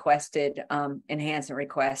most requested enhancement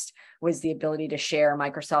request, was the ability to share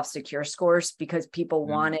Microsoft Secure scores, because people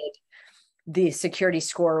wanted the security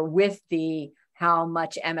score with how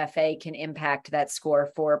much MFA can impact that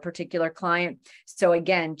score for a particular client. So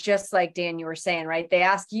again, just like Dan, you were saying, right? They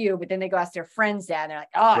ask you, but then they go ask their friend's dad. And they're like,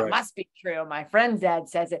 oh, right. It must be true. My friend's dad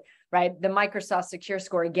says it, right? The Microsoft Secure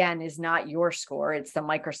score, again, is not your score. It's the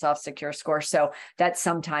Microsoft Secure score. So that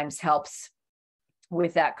sometimes helps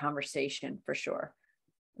with that conversation for sure.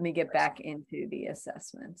 Let me get back into the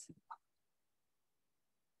assessments.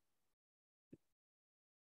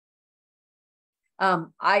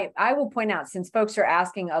 I will point out, since folks are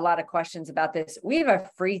asking a lot of questions about this, we have a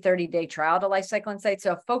free 30-day trial to Lifecycle Insights.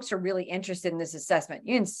 So if folks are really interested in this assessment,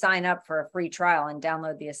 you can sign up for a free trial and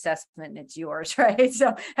download the assessment, and it's yours, right?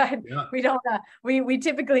 So we don't,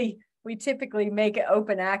 we typically make it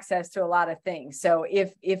open access to a lot of things. So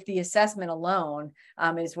if the assessment alone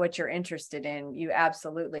is what you're interested in, you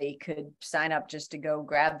absolutely could sign up just to go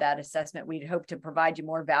grab that assessment. We'd hope to provide you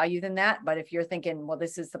more value than that. But if you're thinking, well,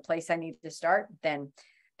 this is the place I need to start, then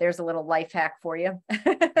there's a little life hack for you.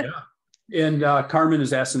 Yeah. And Carmen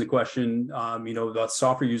is asking the question, about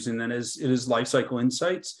software using, then it is Lifecycle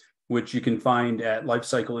Insights, which you can find at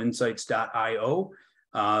lifecycleinsights.io.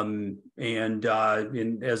 And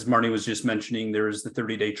as Marnie was just mentioning, there is the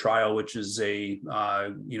 30-day trial, which is a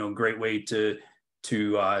great way to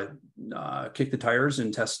kick the tires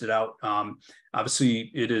and test it out.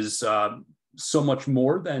 Obviously, it is so much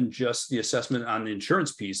more than just the assessment on the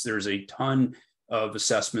insurance piece. There's a ton of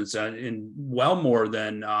assessments and well more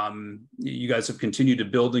than you guys have continued to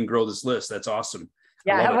build and grow this list. That's awesome.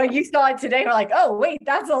 Yeah, well, you saw it today. We're like, oh, wait,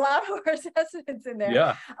 that's a lot more assessments in there.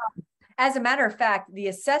 Yeah. As a matter of fact, the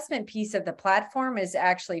assessment piece of the platform is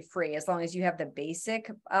actually free, as long as you have the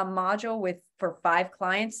basic module for 5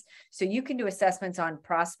 clients. So you can do assessments on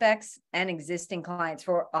prospects and existing clients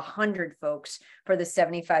for 100 folks for the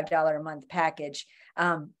 $75 a month package.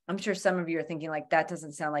 I'm sure some of you are thinking, like, that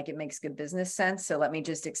doesn't sound like it makes good business sense. So let me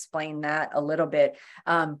just explain that a little bit.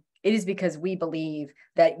 It is because we believe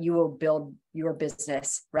that you will build your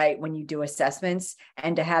business, right, when you do assessments,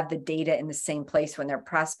 and to have the data in the same place when they're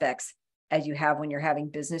prospects as you have when you're having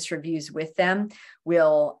business reviews with them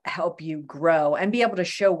will help you grow and be able to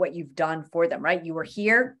show what you've done for them, right? You were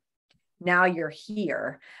here, now you're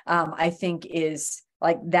here. I think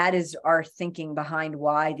that is our thinking behind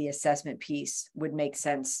why the assessment piece would make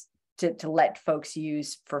sense to let folks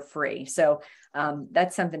use for free. So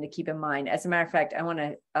that's something to keep in mind. As a matter of fact,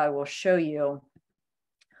 I will show you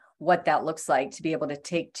what that looks like to be able to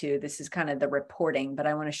take to. This is kind of the reporting, but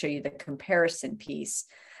I want to show you the comparison piece,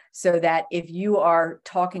 so that if you are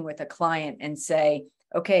talking with a client and say,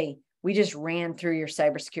 okay, we just ran through your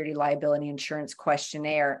cybersecurity liability insurance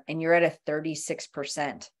questionnaire and you're at a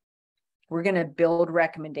 36%, we're going to build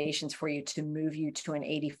recommendations for you to move you to an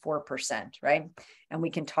 84%, right? And we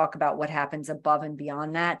can talk about what happens above and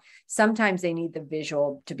beyond that. Sometimes they need the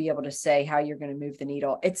visual to be able to say how you're going to move the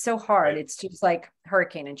needle. It's so hard. It's just like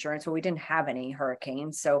hurricane insurance. Well, we didn't have any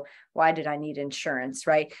hurricanes, so why did I need insurance,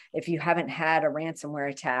 right? If you haven't had a ransomware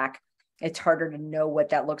attack, it's harder to know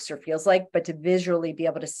what that looks or feels like, but to visually be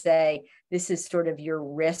able to say, this is sort of your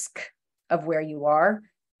risk of where you are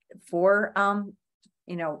for,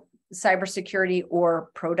 cybersecurity or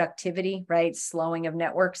productivity, right? Slowing of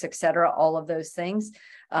networks, et cetera, all of those things.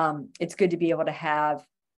 It's good to be able to have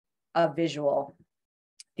a visual.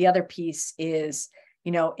 The other piece is,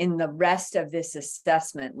 in the rest of this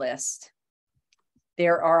assessment list,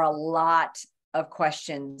 there are a lot of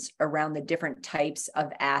questions around the different types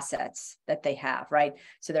of assets that they have, right?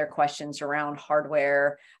 So there are questions around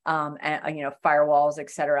hardware, and, firewalls, et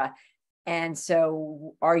cetera. And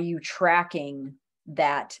so are you tracking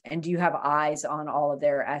that? And do you have eyes on all of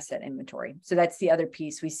their asset inventory? So that's the other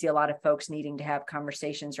piece. We see a lot of folks needing to have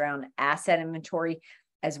conversations around asset inventory,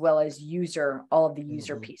 as well as all of the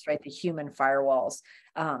user piece, right? The human firewalls,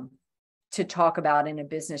 to talk about in a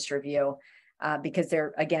business review, because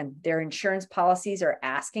their insurance policies are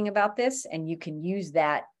asking about this, and you can use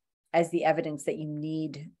that as the evidence that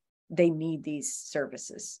they need these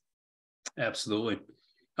services. Absolutely.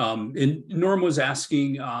 And Norm was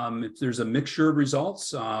asking if there's a mixture of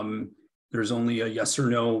results. There's only a yes or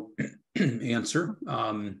no answer.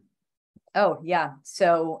 Oh, yeah.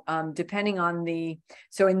 So depending on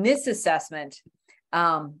so in this assessment,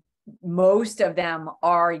 most of them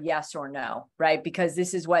are yes or no, right? Because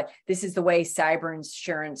this is the way cyber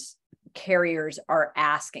insurance carriers are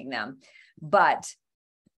asking them. But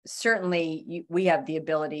certainly we have the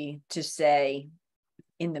ability to say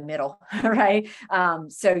in the middle, right?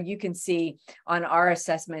 So you can see on our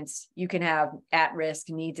assessments, you can have at risk,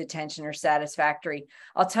 needs attention, or satisfactory.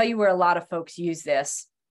 I'll tell you where a lot of folks use this.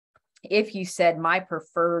 If you said my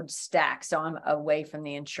preferred stack, so I'm away from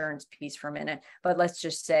the insurance piece for a minute, but let's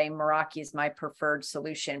just say Meraki is my preferred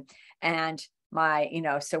solution. And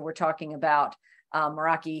so we're talking about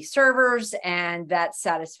Meraki servers, and that's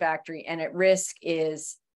satisfactory, and at risk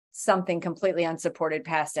is something completely unsupported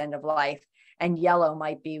past end of life. And yellow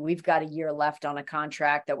might be, we've got a year left on a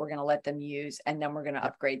contract that we're going to let them use, and then we're going to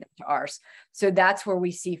upgrade them to ours. So that's where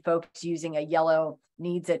we see folks using a yellow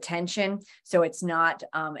needs attention. So it's not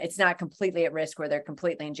completely at risk where they're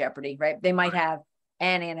completely in jeopardy, right? They might have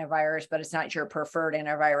an antivirus, but it's not your preferred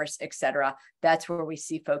antivirus, et cetera. That's where we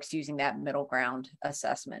see folks using that middle ground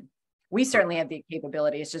assessment. We certainly have the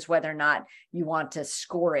capability. It's just whether or not you want to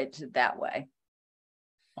score it that way.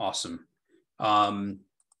 Awesome.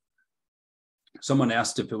 Someone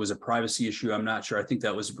asked if it was a privacy issue. I'm not sure. I think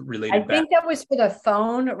that was related. I think that was for the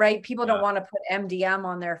phone, right? People don't want to put MDM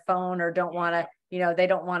on their phone, or don't want to, they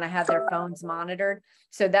don't want to have their phones monitored.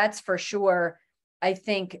 So that's for sure. I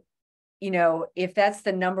think, if that's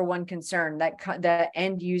the number one concern, that the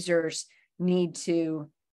end users need to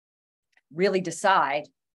really decide,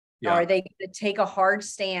 are they going to take a hard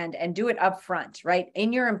stand and do it up front, right?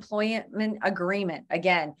 In your employment agreement,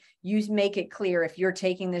 again, you make it clear, if you're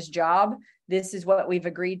taking this job, this is what we've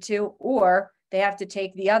agreed to, or they have to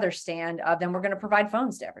take the other stand of, then we're going to provide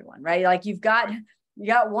phones to everyone, right? Like you got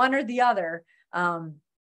one or the other. At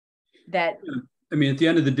the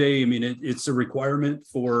end of the day, it's a requirement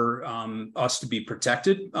for us to be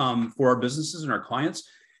protected for our businesses and our clients.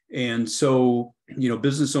 And so,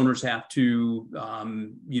 business owners have to,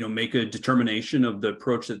 make a determination of the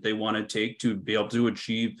approach that they want to take to be able to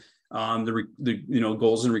achieve the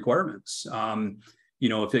goals and requirements.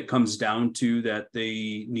 If it comes down to that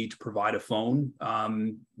they need to provide a phone,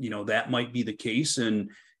 that might be the case. And,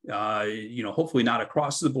 hopefully not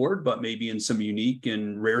across the board, but maybe in some unique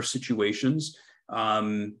and rare situations.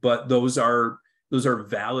 But those are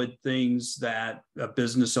valid things that a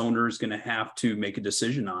business owner is going to have to make a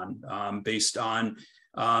decision on based on,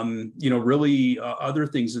 really other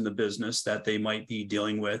things in the business that they might be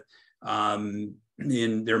dealing with.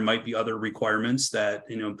 And there might be other requirements that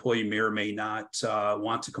an employee may or may not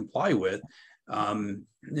want to comply with. And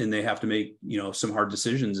they have to make, some hard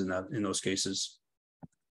decisions in those cases.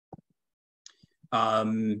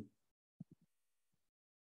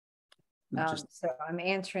 So I'm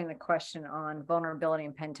answering the question on vulnerability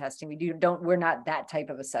and pen testing. We're not that type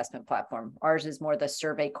of assessment platform. Ours is more the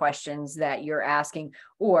survey questions that you're asking,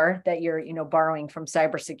 or that you're, borrowing from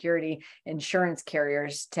cybersecurity insurance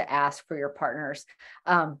carriers to ask for your partners.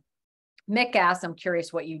 Mick asked, I'm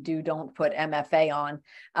curious what you do, don't put MFA on.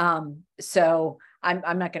 So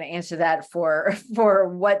I'm not going to answer that for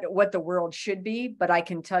what the world should be, but I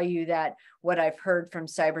can tell you that what I've heard from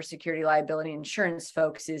cybersecurity liability insurance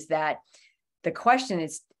folks is that the question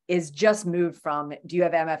is just moved from, do you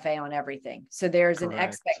have MFA on everything? So there's Correct. An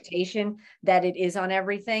expectation that it is on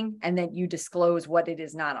everything, and that you disclose what it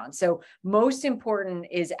is not on. So most important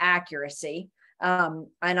is accuracy and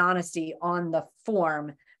honesty on the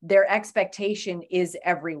form. Their expectation is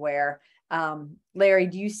everywhere. Larry,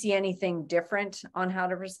 do you see anything different on how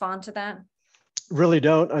to respond to that? Really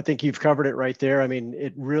don't. I think you've covered it right there. I mean,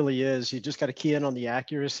 it really is. You just got to key in on the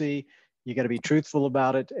accuracy. You got to be truthful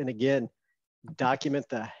about it. And again, document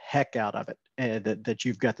the heck out of it, and that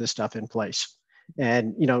you've got this stuff in place.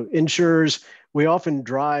 And, you know, insurers, we often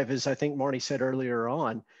drive, as I think Marnie said earlier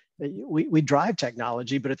on, we drive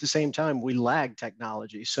technology, but at the same time, we lag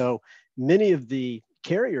technology. So many of the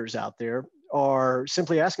carriers out there are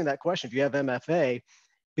simply asking that question, if you have MFA,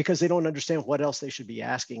 because they don't understand what else they should be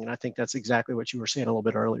asking. And I think that's exactly what you were saying a little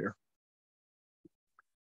bit earlier.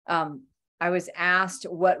 I was asked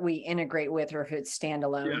what we integrate with, or if it's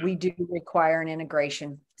standalone. Yeah. We do require an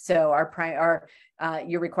integration. So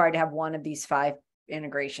you're required to have one of these 5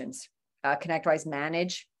 integrations: ConnectWise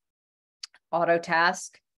Manage,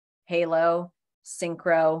 Autotask, Halo,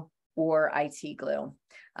 Synchro, or IT Glue.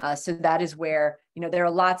 So that is where, you know, there are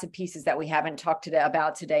lots of pieces that we haven't talked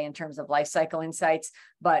about today in terms of lifecycle insights,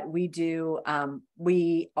 but we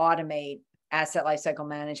automate asset lifecycle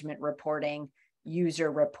management reporting,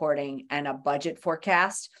 user reporting, and a budget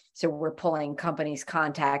forecast. So we're pulling companies'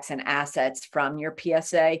 contacts and assets from your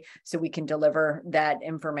PSA so we can deliver that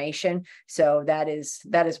information. So that is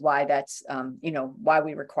why that's, why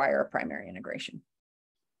we require a primary integration.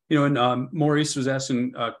 You know, and Maurice was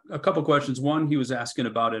asking a couple questions. One, he was asking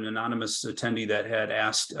about an anonymous attendee that had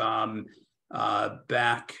asked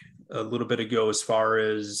back a little bit ago, as far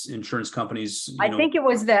as insurance companies. I think it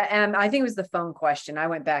was the phone question. I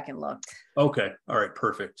went back and looked. Okay. All right.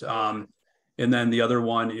 Perfect. And then the other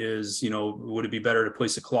one is, would it be better to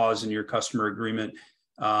place a clause in your customer agreement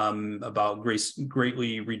about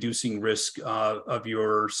greatly reducing risk of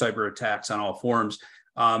your cyber attacks on all forms?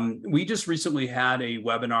 We just recently had a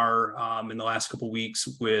webinar in the last couple of weeks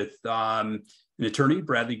with an attorney,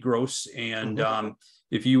 Bradley Gross, and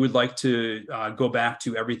if you would like to go back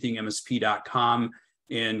to everythingmsp.com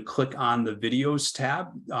and click on the videos tab,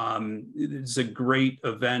 it's a great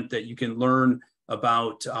event that you can learn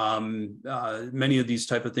about many of these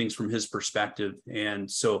type of things from his perspective.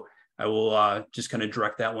 And so I will just kind of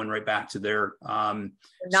direct that one right back to there. Not an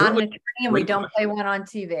attorney, and we don't play one on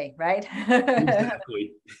TV, right?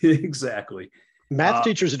 Exactly. Math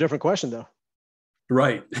teacher is a different question, though.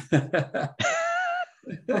 Right.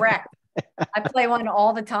 Correct. I play one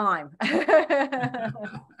all the time. A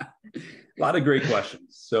lot of great questions.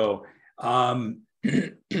 So,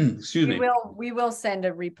 excuse me. We will send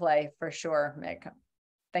a replay for sure, Mick.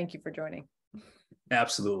 Thank you for joining.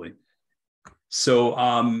 Absolutely. So,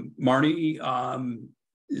 Marnie,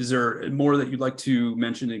 is there more that you'd like to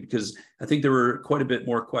mention? Because I think there were quite a bit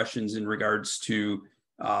more questions in regards to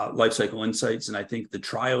Lifecycle Insights, and I think the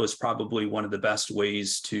trial is probably one of the best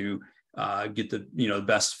ways to get the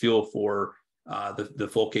best feel for the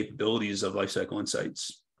full capabilities of Lifecycle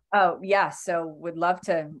Insights. Oh yeah, so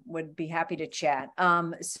would be happy to chat.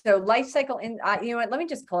 So Lifecycle, you know what? Let me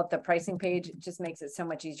just pull up the pricing page. It just makes it so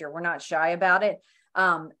much easier. We're not shy about it.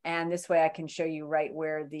 And this way I can show you right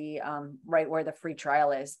where the free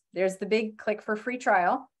trial is. There's the big click for free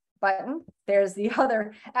trial button. There's the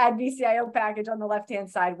other add VCIO package on the left-hand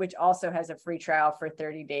side, which also has a free trial for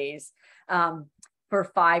 30 days for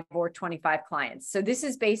 5 or 25 clients. So this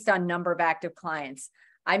is based on number of active clients.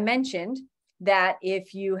 I mentioned that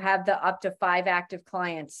if you have the up to 5 active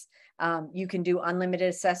clients, you can do unlimited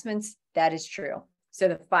assessments. That is true. So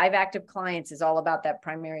the 5 active clients is all about that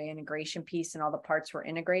primary integration piece and all the parts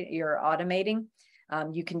you're automating.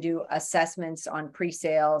 You can do assessments on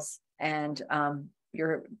pre-sales and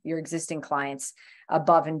your existing clients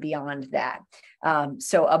above and beyond that.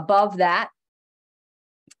 So above that,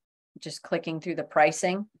 just clicking through the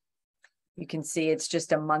pricing, you can see it's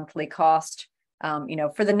just a monthly cost.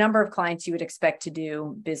 For the number of clients you would expect to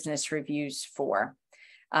do business reviews for.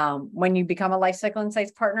 When you become a Lifecycle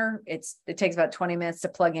Insights partner, it takes about 20 minutes to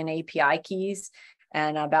plug in API keys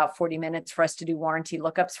and about 40 minutes for us to do warranty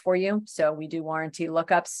lookups for you. So we do warranty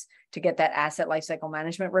lookups to get that asset lifecycle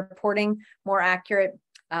management reporting more accurate.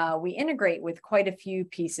 We integrate with quite a few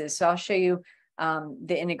pieces. So I'll show you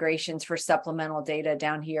the integrations for supplemental data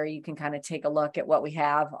down here. You can kind of take a look at what we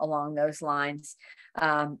have along those lines.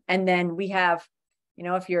 And then we have You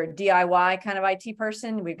know, if you're a DIY kind of IT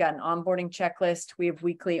person, we've got an onboarding checklist. We have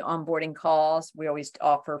weekly onboarding calls. We always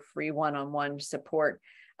offer free one-on-one support.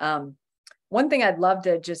 One thing I'd love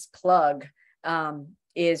to just plug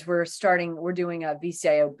is we're doing a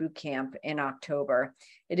VCIO boot camp in October.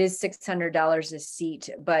 It is $600 a seat,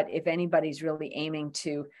 but if anybody's really aiming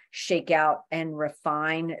to shake out and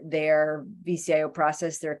refine their VCIO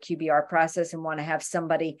process, their QBR process, and want to have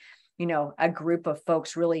somebody, you know, a group of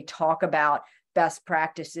folks really talk about best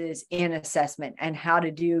practices in assessment and how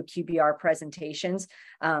to do QBR presentations,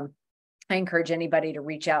 I encourage anybody to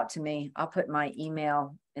reach out to me. I'll put my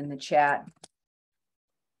email in the chat.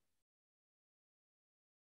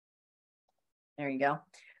 There you go.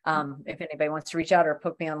 If anybody wants to reach out or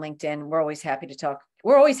poke me on LinkedIn, we're always happy to talk.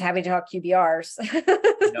 We're always happy to talk QBRs.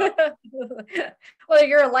 Whether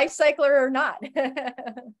you're a life cycler or not.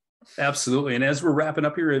 Absolutely. And as we're wrapping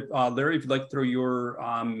up here, Larry, if you'd like to throw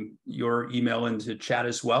your email into chat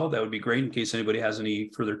as well, that would be great in case anybody has any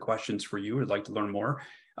further questions for you or would like to learn more.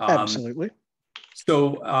 Absolutely.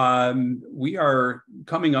 So we are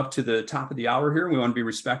coming up to the top of the hour here. We want to be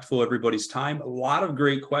respectful of everybody's time. A lot of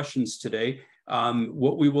great questions today.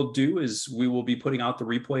 What we will do is we will be putting out the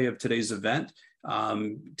replay of today's event.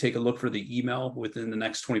 Take a look for the email within the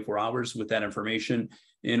next 24 hours with that information.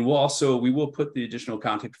 And we will put the additional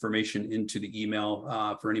contact information into the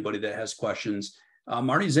email for anybody that has questions.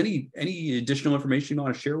 Marnie, is any additional information you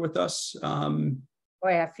want to share with us?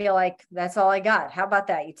 Boy, I feel like that's all I got. How about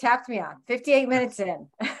that? You tapped me on 58 minutes in.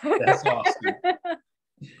 That's awesome.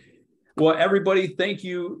 Well, everybody, thank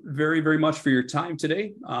you very, very much for your time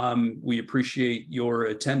today. We appreciate your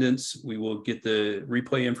attendance. We will get the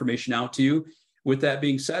replay information out to you. With that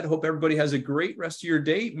being said, hope everybody has a great rest of your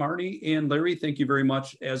day. Marnie and Larry, thank you very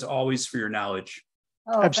much, as always, for your knowledge.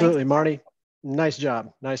 Oh, absolutely, Marnie. Nice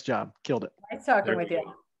job. Nice job. Killed it. Nice talking with you.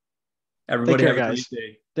 Everybody have a great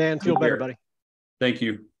day. Dan, feel better, buddy. Thank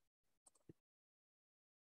you.